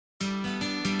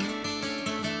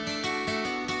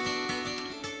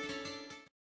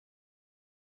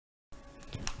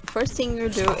First thing you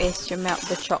do is to melt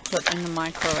the chocolate in the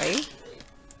microwave.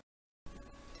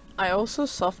 I also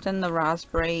soften the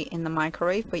raspberry in the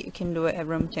microwave, but you can do it at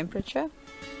room temperature.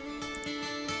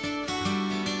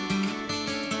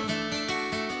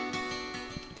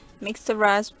 Mix the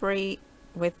raspberry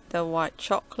with the white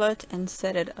chocolate and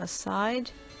set it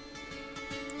aside.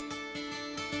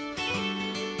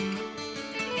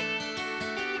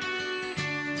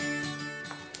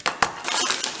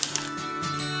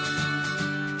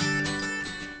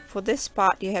 For this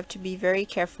part, you have to be very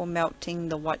careful melting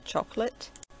the white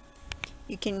chocolate.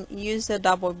 You can use a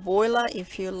double boiler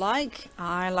if you like.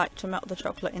 I like to melt the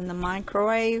chocolate in the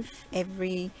microwave.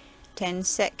 Every 10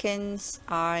 seconds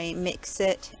I mix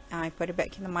it. I put it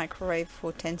back in the microwave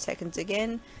for 10 seconds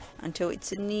again until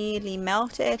it's nearly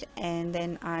melted, and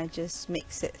then I just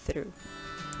mix it through.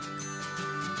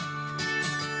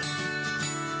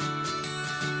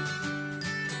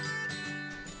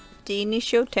 The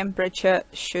initial temperature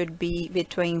should be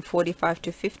between 45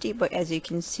 to 50, but as you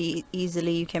can see,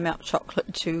 easily you can melt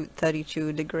chocolate to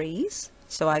 32 degrees.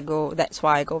 So that's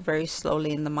why I go very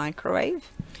slowly in the microwave.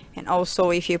 And also,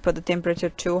 if you put the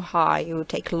temperature too high, it will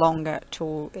take longer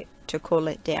to cool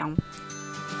it down.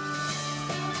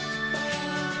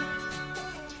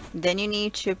 Then you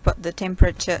need to put the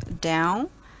temperature down.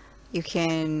 You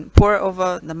can pour it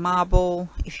over the marble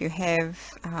if you have,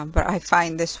 but I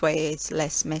find this way it's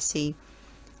less messy.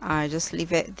 I just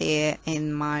leave it there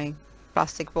in my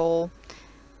plastic bowl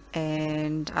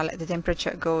and I let the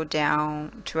temperature go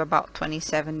down to about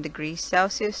 27 degrees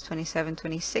Celsius, 27,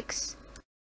 26.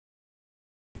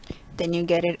 Then you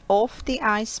get it off the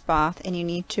ice bath and you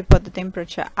need to put the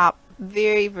temperature up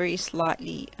very, very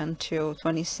slightly until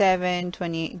 27,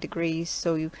 28 degrees,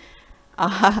 so you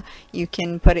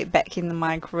can put it back in the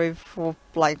microwave for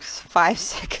like 5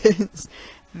 seconds.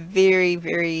 Very,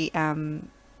 very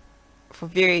for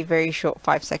very, very short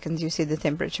 5 seconds. You see the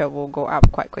temperature will go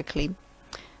up quite quickly.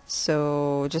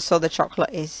 So just so the chocolate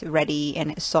is ready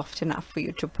and it's soft enough for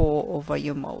you to pour over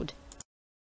your mold.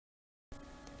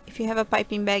 If you have a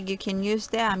piping bag, you can use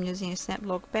that. I'm using a snap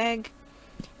lock bag,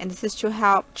 and this is to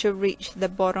help to reach the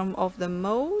bottom of the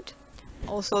mold.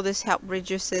 Also, this help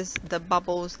reduces the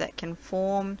bubbles that can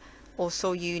form.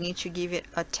 Also, you need to give it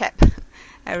a tap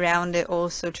around it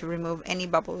also to remove any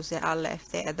bubbles that are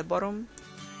left there at the bottom.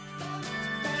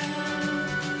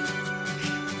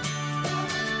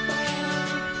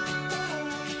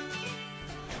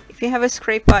 If you have a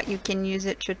scraper, you can use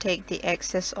it to take the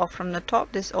excess off from the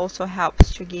top. This also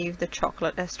helps to give the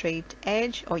chocolate a straight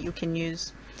edge, or you can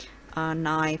use a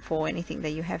knife or anything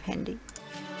that you have handy.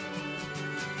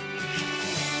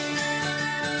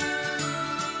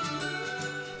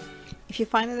 If you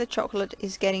find that the chocolate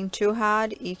is getting too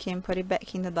hard, you can put it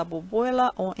back in the double boiler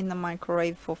or in the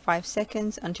microwave for 5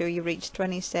 seconds until you reach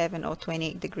 27 or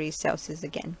 28 degrees Celsius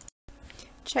again.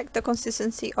 Check the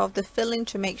consistency of the filling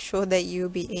to make sure that you'll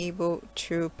be able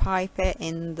to pipe it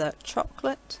in the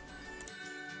chocolate.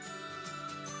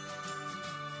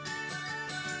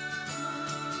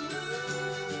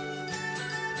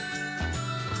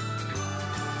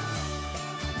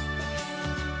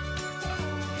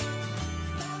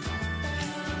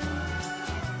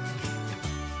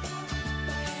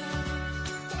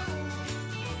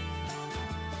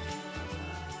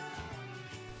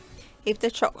 If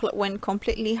the chocolate went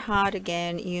completely hard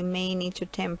again, you may need to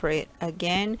temper it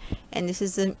again, and this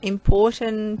is an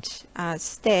important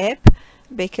step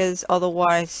because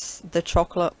otherwise the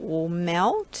chocolate will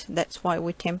melt. That's why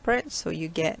we temper it, so you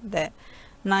get that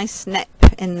nice snap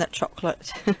in the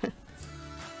chocolate.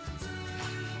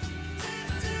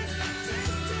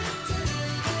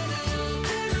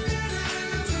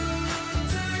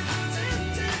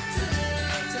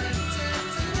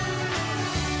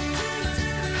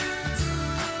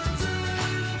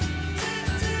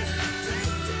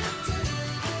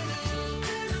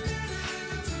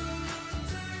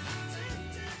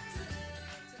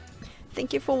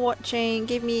 Thank you for watching.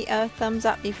 Give me a thumbs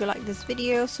up if you like this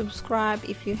video, subscribe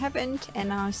if you haven't,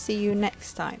 and I'll see you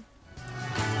next time.